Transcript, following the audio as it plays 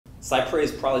Cypre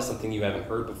is probably something you haven't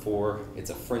heard before. It's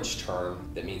a French term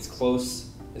that means close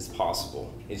as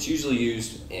possible. It's usually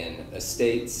used in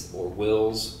estates or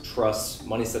wills, trusts,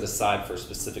 money set aside for a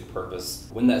specific purpose.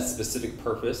 When that specific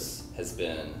purpose has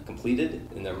been completed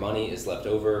and their money is left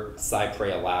over,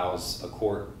 cypre allows a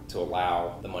court to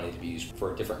allow the money to be used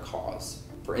for a different cause.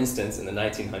 For instance, in the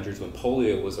 1900s when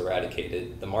polio was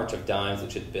eradicated, the March of Dimes,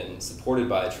 which had been supported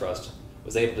by a trust,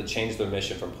 was able to change their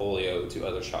mission from polio to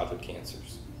other childhood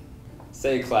cancers.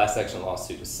 Say a class action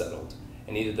lawsuit is settled,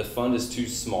 and either the fund is too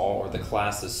small or the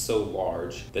class is so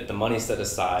large that the money set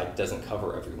aside doesn't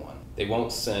cover everyone. They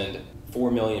won't send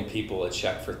 4 million people a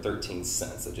check for 13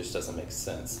 cents. It just doesn't make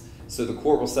sense. So the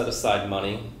court will set aside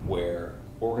money where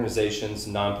organizations,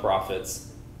 nonprofits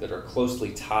that are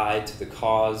closely tied to the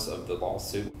cause of the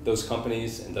lawsuit, those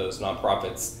companies and those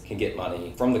nonprofits can get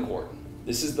money from the court.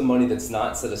 This is the money that's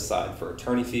not set aside for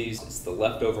attorney fees. It's the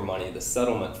leftover money, the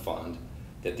settlement fund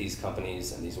that these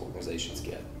companies and these organizations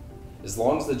get. As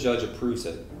long as the judge approves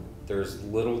it, there's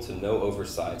little to no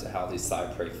oversight to how these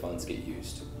cypre funds get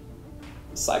used.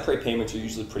 Cypre payments are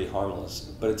usually pretty harmless,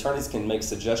 but attorneys can make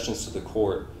suggestions to the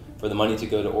court for the money to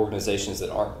go to organizations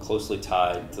that aren't closely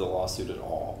tied to the lawsuit at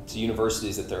all, to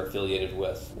universities that they're affiliated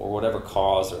with, or whatever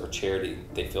cause or charity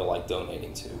they feel like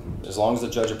donating to. As long as the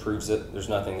judge approves it, there's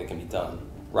nothing that can be done.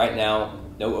 Right now,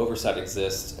 no oversight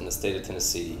exists in the state of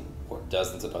Tennessee or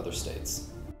dozens of other states.